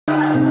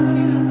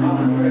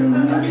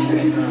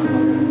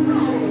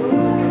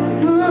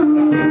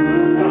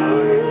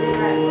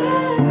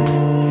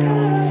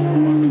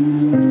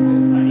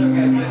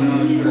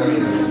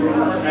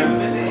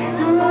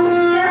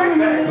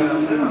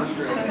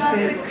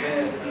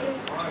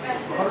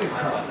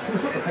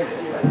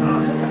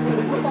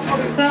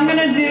So I'm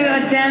gonna do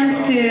a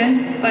dance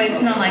tune, but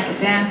it's not like a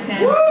dance tune,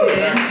 but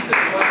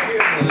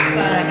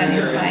I got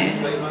inspired.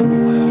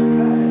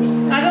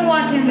 I've been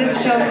watching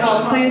this show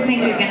called So You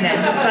Think You Can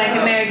Dance. It's like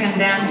American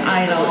Dance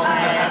Idol,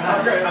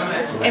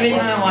 and every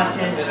time I watch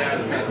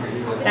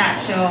that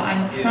show,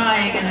 I'm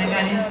crying, and I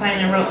got inspired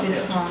and wrote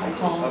this song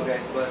called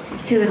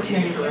Till the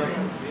Tune Is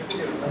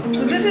Through.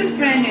 So this is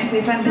brand new, so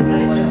if I miss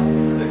it, just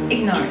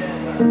ignore it.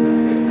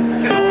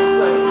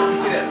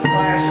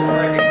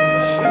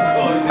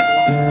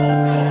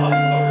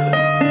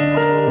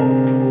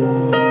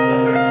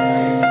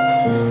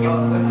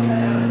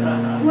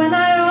 When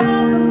I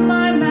open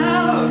my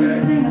mouth to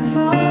sing a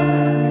song,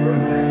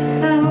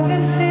 I hope you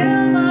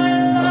feel my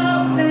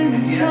love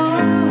in the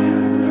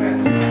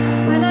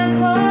tone. When I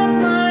close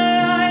my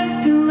eyes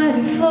to let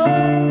it flow,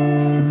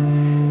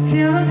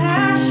 feel the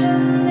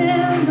passion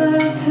in the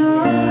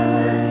tone.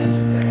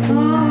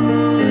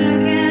 Oh, I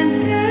can't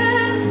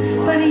dance,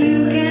 but you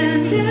can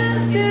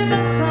dance to my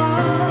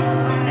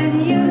song, and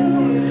you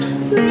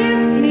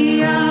lift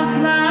me up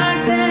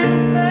like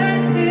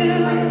dancers do.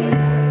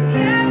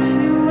 Catch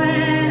me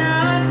when I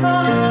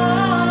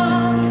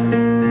fall.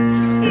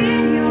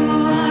 In your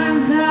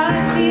arms I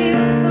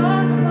feel so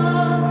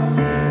small.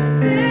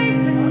 Stay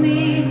with me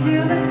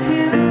till the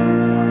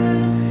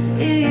tune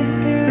is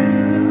through.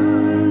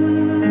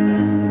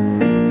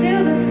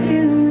 Till the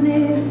tune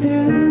is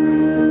through.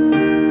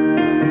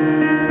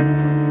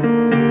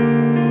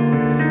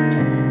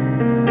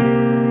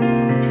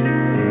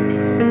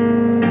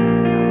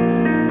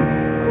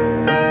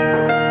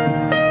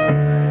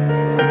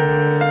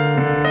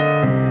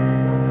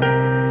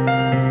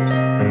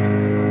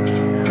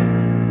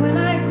 When I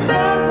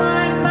close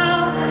my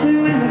mouth to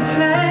end the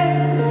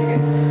phrase,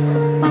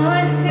 all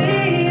I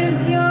see is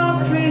your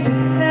pretty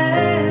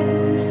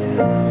face.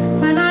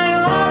 When I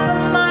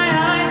open my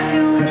eyes to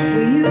look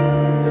for you,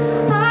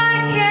 I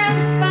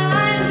can't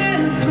find you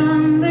from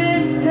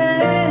this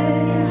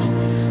stage.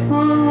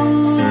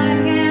 Oh, I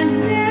can't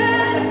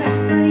dance,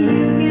 but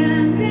you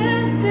can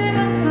dance to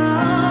my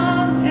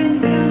song,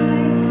 and I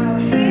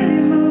feel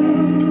you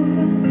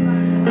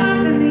move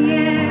up in the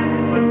air.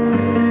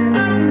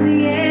 Up in the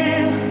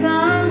air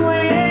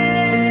somewhere,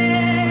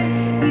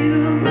 you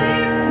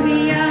lift me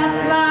up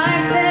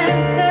like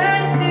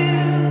dancers do.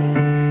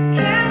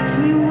 Catch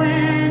me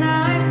when I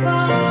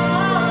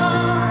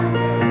fall.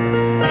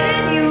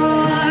 In your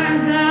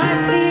arms I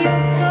feel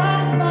so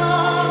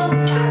small.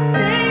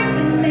 Stay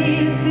with me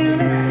till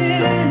the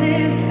tune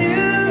is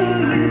through.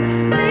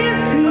 You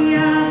lift me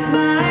up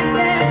like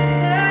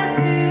dancers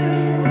do.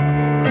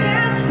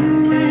 Catch me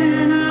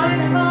when I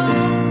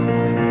fall.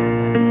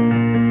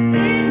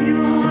 In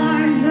your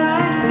arms I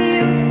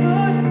feel so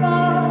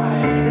small.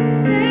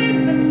 Stay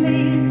with me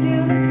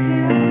till the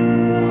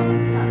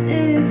tune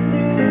is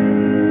through.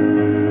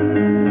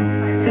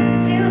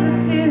 Till the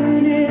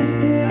tune is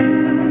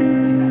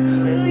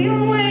through. Will you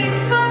wait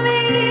for me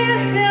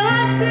till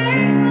I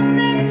take the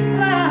next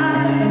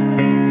flight?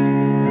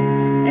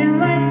 It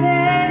might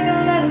take a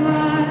little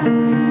while,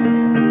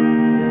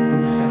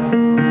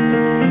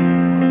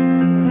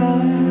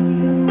 but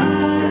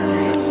I'll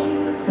fly.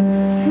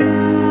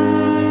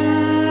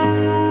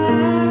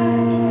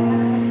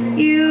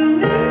 You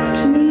lift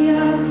me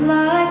up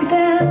like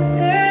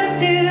dancers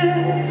do.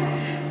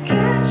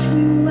 Catch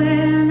me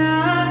when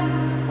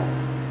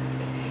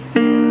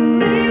you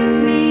lift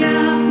me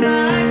up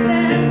like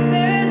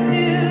dancers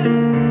do.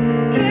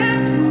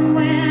 Catch me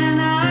when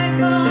I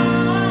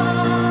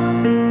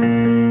fall.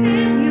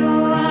 In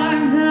your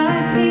arms I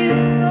feel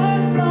so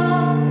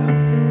small.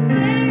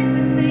 Stay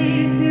with me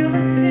till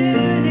the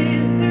tune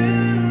is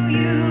through.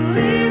 You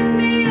lift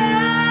me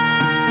up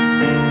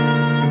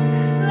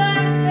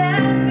like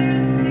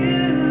dancers do.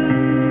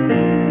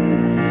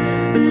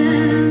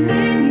 And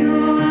in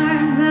your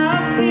arms I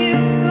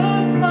feel so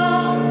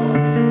small.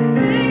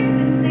 Stay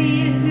with me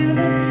till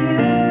the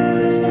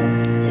tune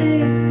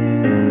is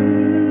through.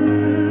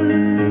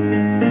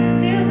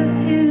 Till the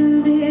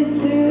tune is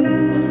through.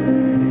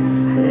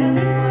 Will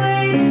you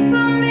wait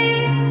for me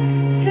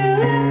till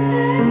I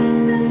take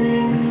the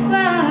next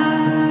flight?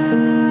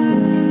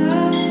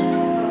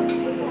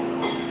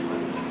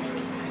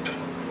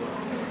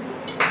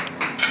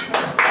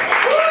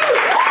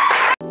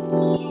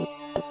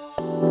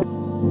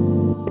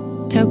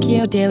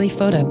 Tokyo Daily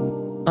Photo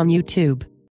on YouTube.